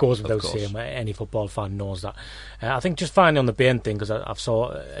 and which goes without saying. Any football fan knows that. I think just finally on the Bain thing, because I've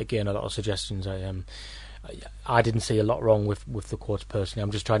saw again a lot of suggestions. I didn't see a lot wrong with the quotes personally.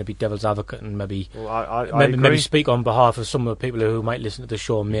 I'm just trying to be devil's advocate and maybe speak on behalf of some of the people who might listen to the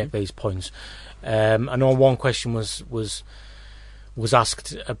show and make these points. I know one question was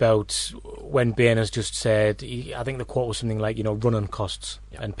asked about when Bain has just said, I think the quote was something like, running costs,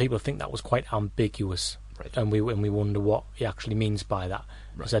 and people think that was quite ambiguous, right. and we wonder what he actually means by that.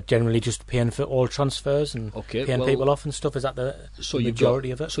 Right. Is that generally just paying for all transfers and paying people off and stuff? Is that the majority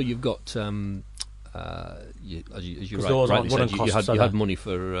of it? So you've got, as you rightly said, you had money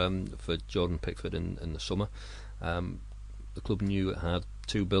for Jordan Pickford in the summer. The club knew it had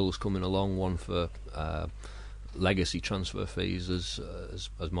 2 bills coming along, one for legacy transfer fees, as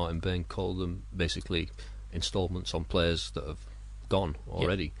Martin Bain called them, basically instalments on players that have gone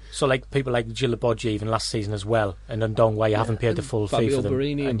already. Yeah. So like people like Gilabodji even last season as well, and Undong, where you haven't paid the full fee for them.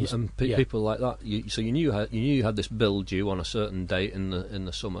 and people like that. So you knew you had this bill due on a certain date in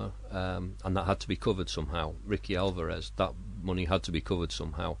the summer, and that had to be covered somehow. Ricky Alvarez, that money had to be covered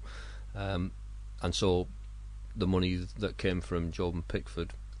somehow, and so the money that came from Jordan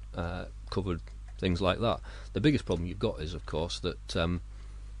Pickford covered things like that. The biggest problem you've got is, of course, that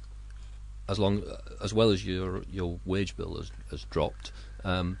as well as your wage bill has dropped,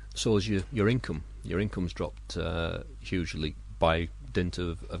 so has your income. Your income's dropped hugely by dint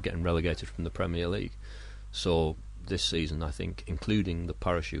of getting relegated from the Premier League. So this season, I think, including the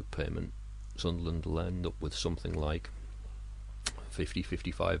parachute payment, Sunderland will end up with something like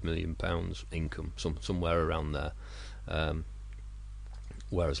 £50-55 million income, somewhere around there.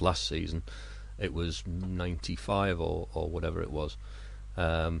 Whereas last season it was 95 or whatever it was,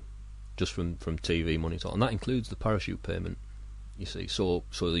 just from TV money, and that includes the parachute payment. You see, so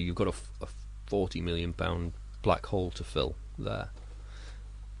you've got a £40 million black hole to fill there.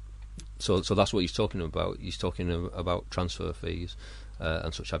 So that's what he's talking about. He's talking about transfer fees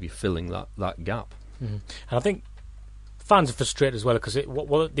and such have you, filling that gap. Mm-hmm. And I think fans are frustrated as well, because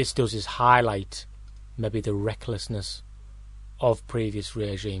what this does is highlight maybe the recklessness of previous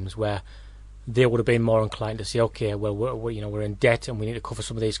regimes, where they would have been more inclined to say, okay, well, we're in debt and we need to cover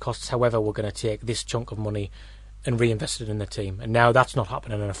some of these costs. However, we're going to take this chunk of money and reinvest it in the team. And now that's not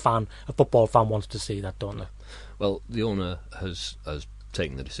happening, and a football fan wants to see that, don't they? Well, the owner has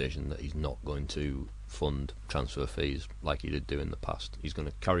taken the decision that he's not going to fund transfer fees like he did do in the past. He's going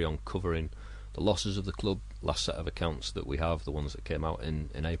to carry on covering the losses of the club. Last set of accounts that we have, the ones that came out in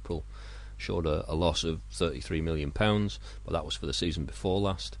April, showed a loss of £33 million, but that was for the season before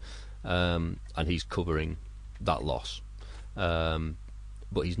last. And he's covering that loss,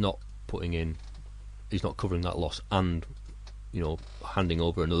 but he's not covering that loss and handing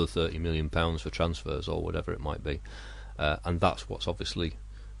over another £30 million for transfers or whatever it might be, and that's what's obviously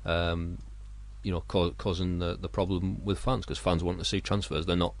causing the problem with fans, because fans want to see transfers.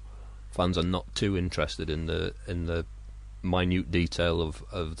 Fans are not too interested in the minute detail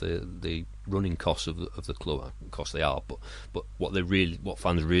of the running costs of the club. Of course they are, but what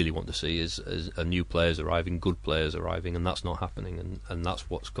fans really want to see is new players arriving, good players arriving, and that's not happening, and that's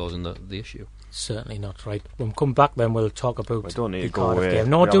what's causing the issue. Certainly not. Right, when we come back then we'll talk about the Cardiff game.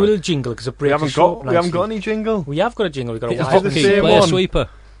 No, do a little jingle, because we haven't got any jingle. We have got a jingle. We've got a sweeper.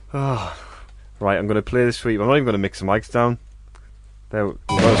 Right, I'm going to play the sweep. I'm not even going to mix the mics down. There, we've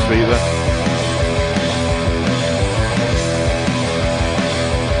got a sweep there.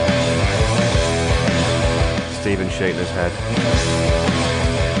 Stephen shaking his head.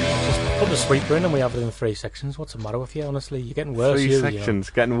 Just put the sweeper in and we have it in 3 sections. What's the matter with you, honestly? You're getting worse. 3 sections?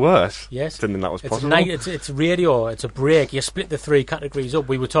 Getting worse? Yes. Didn't think that was possible. It's radio, it's a break. You split the 3 categories up.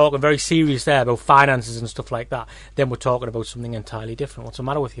 We were talking very serious there about finances and stuff like that. Then we're talking about something entirely different. What's the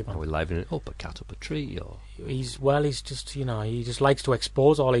matter with you, man? Are we livening it up, a cat up a tree, or...? He's just, he just likes to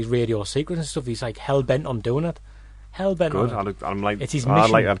expose all his radio secrets and stuff. He's like hell-bent on doing it. Hell-bent on it. Good, I'm like... It's his mission. I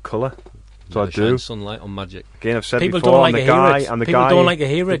like that colour. So I do. Sunlight on magic. Again, I've said people before, don't like I'm the guy. People don't like to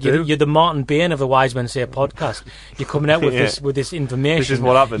hear it. You're the Martin Bain of the Wise Men Say podcast. You're coming out with this information. This is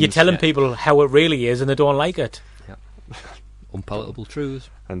what happens. You're telling people how it really is, and they don't like it. Yeah. Unpalatable truths.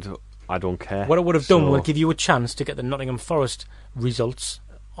 And I don't care. What I would have done would give you a chance to get the Nottingham Forest results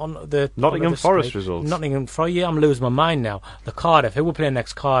on the Nottingham Forest results. Nottingham Forest. Yeah, I'm losing my mind now. The Cardiff, who we're playing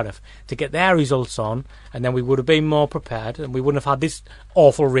next, Cardiff, to get their results on, and then we would have been more prepared, and we wouldn't have had this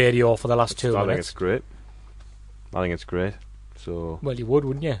awful radio for the last 2 minutes. I think it's great. I think it's great. So. Well, you would,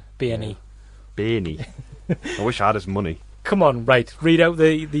 wouldn't you? B&E. B&E. I wish I had his money. Come on, right. Read out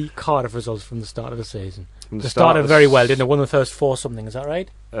the Cardiff results from the start of the season. They started very well, didn't they? Won the first 4 something. Is that right?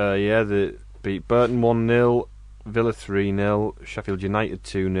 Yeah. They beat Burton 1-0. Villa 3-0, Sheffield United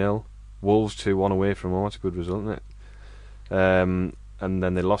 2-0, Wolves 2-1 away from home. That's a good result, isn't it? And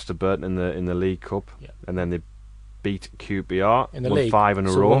then they lost to Burton in the League Cup, and then they beat QPR in the won league. 5 in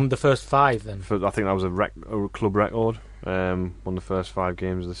a so row. Won the first 5 then. I think that was a club record. Won the first 5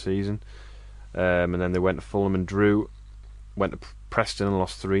 games of the season, and then they went to Fulham and drew. Went to Preston and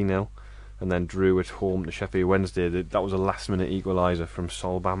lost 3-0. And then drew at home to Sheffield Wednesday. That was a last-minute equaliser from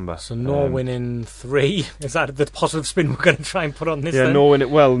Sol Bamba. So no winning 3. Is that the positive spin we're going to try and put on this? Yeah, then? no win.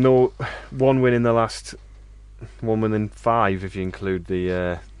 Well, no 1 win in the last 1 win in 5 if you include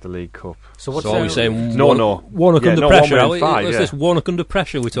the League Cup. So what's are we saying? No. One under pressure. Are we? 5, What's this? 1 under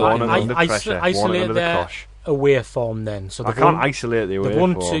pressure. We're talking. Isolate their away form then. So I can't isolate the away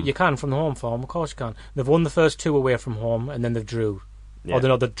form. You can from the home form. Of course you can. They've won the first 2 away from home, and then they've drew. Yeah.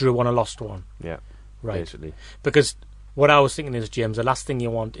 Or they drew 1 and lost 1. Yeah, right. Basically. Because what I was thinking is, James, the last thing you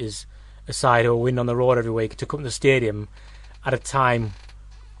want is a side who win on the road every week to come to the stadium at a time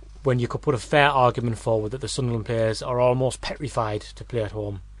when you could put a fair argument forward that the Sunderland players are almost petrified to play at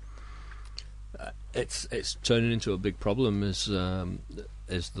home. It's turning into a big problem is the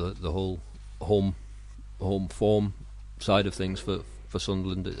whole home form side of things for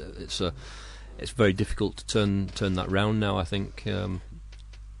Sunderland. It's very difficult to turn that round now. I think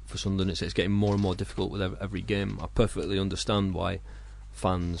for Sunderland, it's getting more and more difficult with every game. I perfectly understand why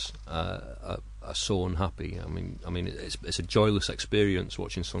fans are so unhappy. I mean, it's a joyless experience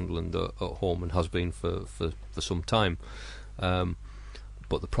watching Sunderland at home, and has been for some time.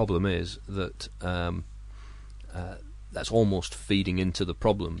 But the problem is that that's almost feeding into the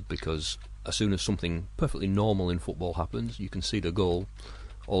problem, because as soon as something perfectly normal in football happens, you can see the goal.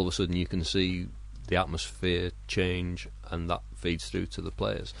 All of a sudden you can see the atmosphere change, and that feeds through to the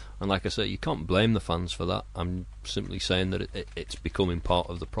players. And like I say, you can't blame the fans for that. I'm simply saying that it's becoming part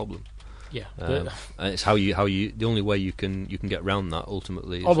of the problem. Yeah, and it's how you the only way you can get around that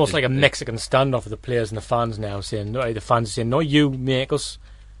ultimately. Almost like a Mexican standoff of the players and the fans now, saying the fans are saying, "No, you make us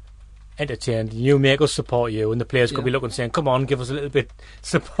entertained, you make us support you," and the players could be looking saying, "Come on, give us a little bit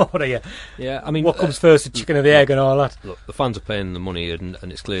support of you." Yeah, I mean, what comes first, the chicken or the egg, and all that? Look, the fans are paying the money, and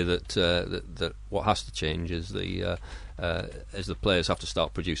it's clear that that what has to change is the players have to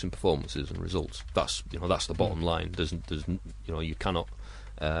start producing performances and results. That's the bottom line. There's you cannot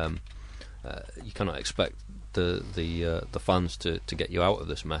expect the fans to get you out of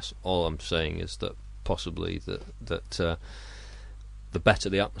this mess. All I'm saying is that possibly that the better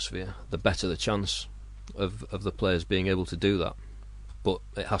the atmosphere, the better the chance of the players being able to do that. But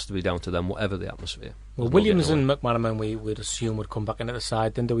it has to be down to them, whatever the atmosphere. Well, Williams and McManaman, we would assume, would come back into the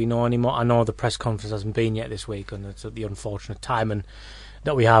side. Then do we know anymore? I know the press conference hasn't been yet this week, and it's the unfortunate timing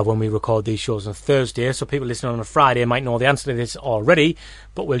that we have when we record these shows on Thursday. So people listening on a Friday might know the answer to this already,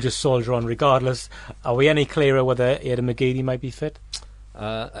 but we'll just soldier on regardless. Are we any clearer whether Aidan McGeady might be fit?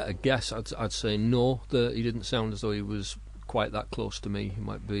 I guess I'd say no. He didn't sound as though he was quite that close to me. He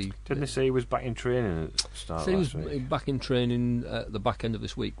might be. Didn't they say he was back in training at the start? He was back in training at the back end of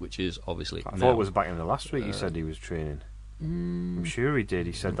this week, which is obviously. I thought it was back in the last week. He said he was training. I'm sure he did.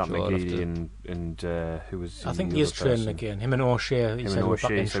 He said that McGeady and who was. I think he is training again. Him and O'Shea. He said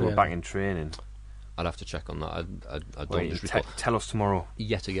we're back in training. I'd have to check on that. I don't tell us tomorrow.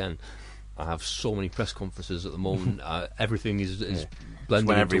 Yet again. I have so many press conferences at the moment. Everything is blending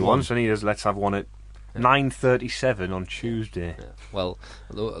whenever he into wants, one. and he does. Let's have one at 9:37 on Tuesday. Yeah. Well,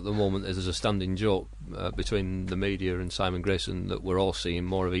 at the moment there's a standing joke between the media and Simon Grayson that we're all seeing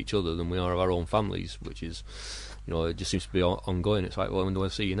more of each other than we are of our own families, which is, it just seems to be ongoing. It's like, well, when do I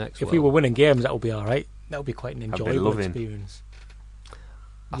see you next? If we were winning games, that would be all right. That would be quite an I'd be enjoyable loving. experience.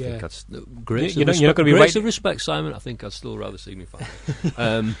 I think that's great. You're not going to be right. Of respect, Simon. I think I'd still rather see me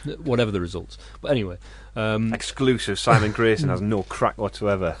family, whatever the results. But anyway, Exclusive. Simon Grayson has no crack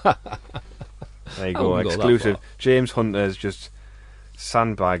whatsoever. There you I go. wouldn't go that Exclusive. far. James Hunter's just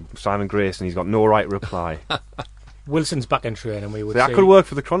sandbagged Simon Grayson. He's got no right reply. Wilson's back in training. We would. That say. could work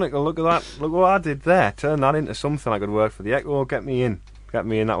for the Chronicle. Look at that. Look what I did there. Turn that into something. I could work for the Echo. Get me in. Get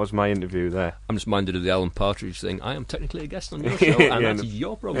me in. That was my interview there. I'm just minded of the Alan Partridge thing. I am technically a guest on your show, and that's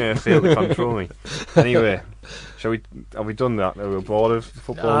your problem. Yeah, fail to control me. Anyway, have we done that? Are we bored of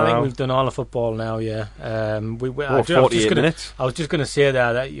football now? I think we've done all the football now. Yeah. 48 minutes. I was just going to say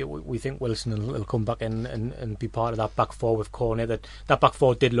that we think Wilson will come back in and be part of that back four with Cornet. That back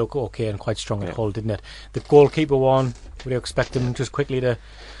four did look okay and quite strong at Hull, didn't it? The goalkeeper one. Would you expect him just quickly to...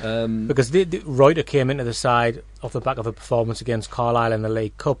 because the Reuter came into the side off the back of a performance against Carlisle in the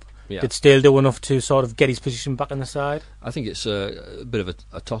League Cup. Yeah. Did Steele do enough to sort of get his position back in the side? I think it's a bit of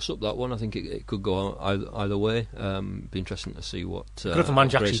a toss-up, that one. I think it could go either way. Be interesting to see what... Griffin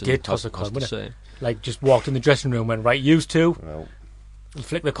Manch actually Grayson did toss a has coin, to wouldn't say. it? Like, just walked in the dressing room, went, right, used to. Well,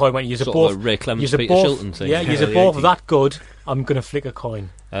 Flick the coin, went, use it Sort both. of a Ray Clemens, use it Peter both. Shilton thing. Yeah, use it both that good. I'm going to flick a coin.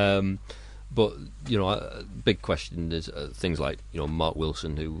 But a big question is things like Mark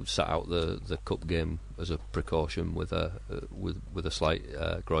Wilson, who sat out the cup game as a precaution with a slight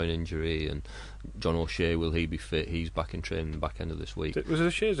groin injury, and John O'Shea, will he be fit? He's back in training back end of this week. was it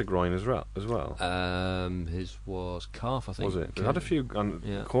O'Shea's a groin as well? His was calf, I think. Was it? They had a few.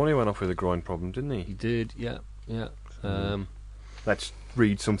 Corney went off with a groin problem, didn't he? He did. Yeah. Let's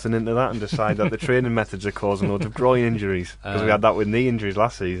read something into that and decide that the training methods are causing loads of groin injuries, because we had that with knee injuries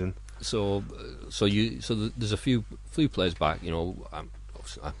last season. So there's a few players back. I'm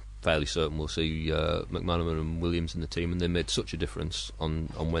fairly certain we'll see McManaman and Williams in the team, and they made such a difference on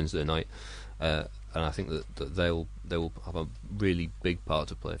Wednesday night, and I think that they will have a really big part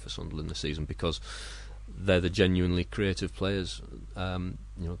to play for Sunderland this season, because they're the genuinely creative players.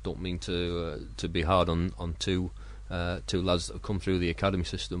 Don't mean to be hard on two lads that have come through the academy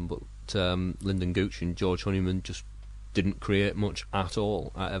system, but Lyndon Gooch and George Honeyman just didn't create much at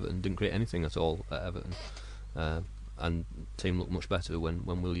all at Everton, didn't create anything at all at Everton, and the team looked much better when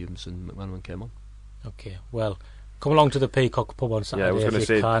Williams and McManaman came on. Okay, well, come along to the Peacock pub on Saturday. Yeah, I was going to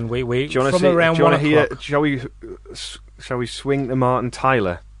say, can. We do you want from to around 1 o'clock. Shall we swing to Martin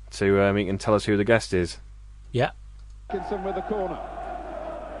Tyler to he can tell us who the guest is? Yeah. Atkinson with the corner.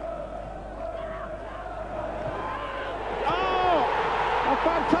 Oh, a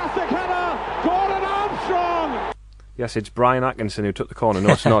fantastic header, Gordon Armstrong. Yes, it's Brian Atkinson who took the corner.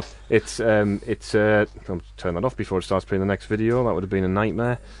 No, it's not. It's I'll turn that off before it starts playing the next video. That would have been a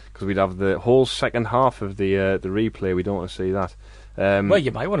nightmare, because we'd have the whole second half of the replay. We don't want to see that. Well,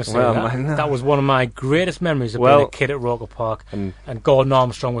 you might want to see that. That was one of my greatest memories of being a kid at Roker Park, and Gordon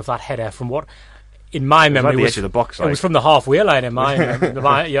Armstrong with that header from what, in my memory, the edge of the box. It was from the halfway line in my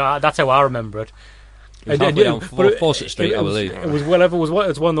memory. Yeah, that's how I remember it. It was halfway down Fawcett Street, I believe. It was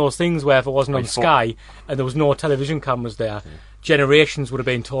it's one of those things where if it wasn't on Sky and there was no television cameras there, generations would have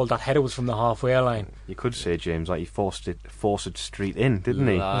been told that header was from the halfway line. You could say, James, like he forced Street in, didn't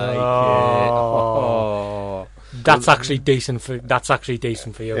he? That's actually decent for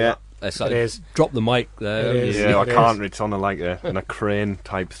you. Yeah. It is. Drop the mic there. It is. Yeah, I can't. It's on a crane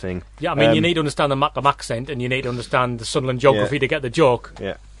type thing. Yeah, I mean, you need to understand the Mackem accent, and you need to understand the Sunderland geography to get the joke.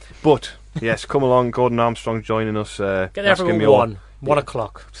 Yeah. But, yes, come along, Gordon Armstrong joining us. Get there for 1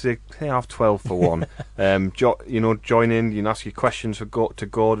 o'clock. Say 12 for 1. Join in, you can ask your questions to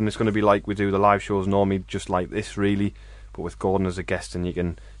Gordon. It's going to be like we do the live shows normally, just like this really, but with Gordon as a guest, and you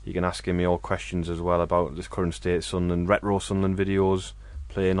can ask him your questions as well about this current state of Sunderland, retro Sunderland videos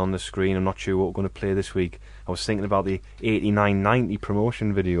playing on the screen. I'm not sure what we're going to play this week. I was thinking about the 89-90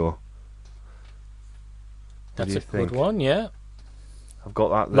 promotion video. That's a good one, yeah. I've got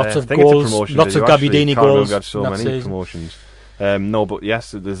that there. Lots of I think goals, it's a promotion lots video, of Gabbiadini goals. We've had so many season. promotions. No, but yes,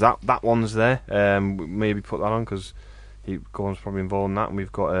 there's that one's there. Maybe put that on, because Gordon's probably involved in that, and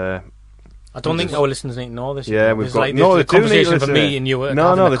we've got. I don't think our listeners need to know this. Yeah, we've got there's a conversation for me and you.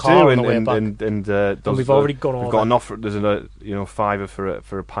 No, they do, and we've already gone over. We've got an offer. There's a £5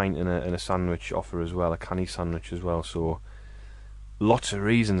 for a pint and a sandwich offer as well, a canny sandwich as well. So lots of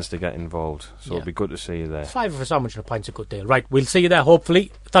reasons to get involved. So it'd be good to see you there. £5 for a sandwich and a pint's a good deal. Right, we'll see you there.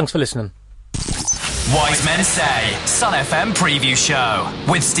 Hopefully. Thanks for listening. Wise Men Say, Sun FM Preview Show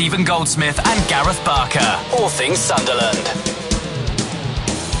with Stephen Goldsmith and Gareth Barker. All things Sunderland.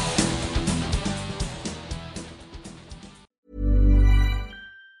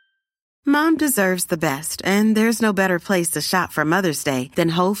 Mom deserves the best, and there's no better place to shop for Mother's Day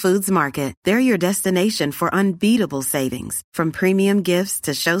than Whole Foods Market. They're your destination for unbeatable savings, from premium gifts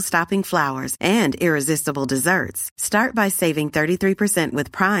to show-stopping flowers and irresistible desserts. Start by saving 33%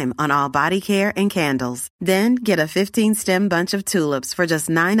 with Prime on all body care and candles. Then get a 15-stem bunch of tulips for just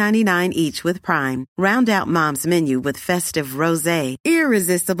 $9.99 each with Prime. Round out Mom's menu with festive rosé,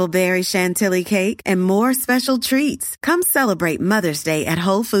 irresistible berry chantilly cake, and more special treats. Come celebrate Mother's Day at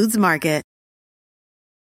Whole Foods Market.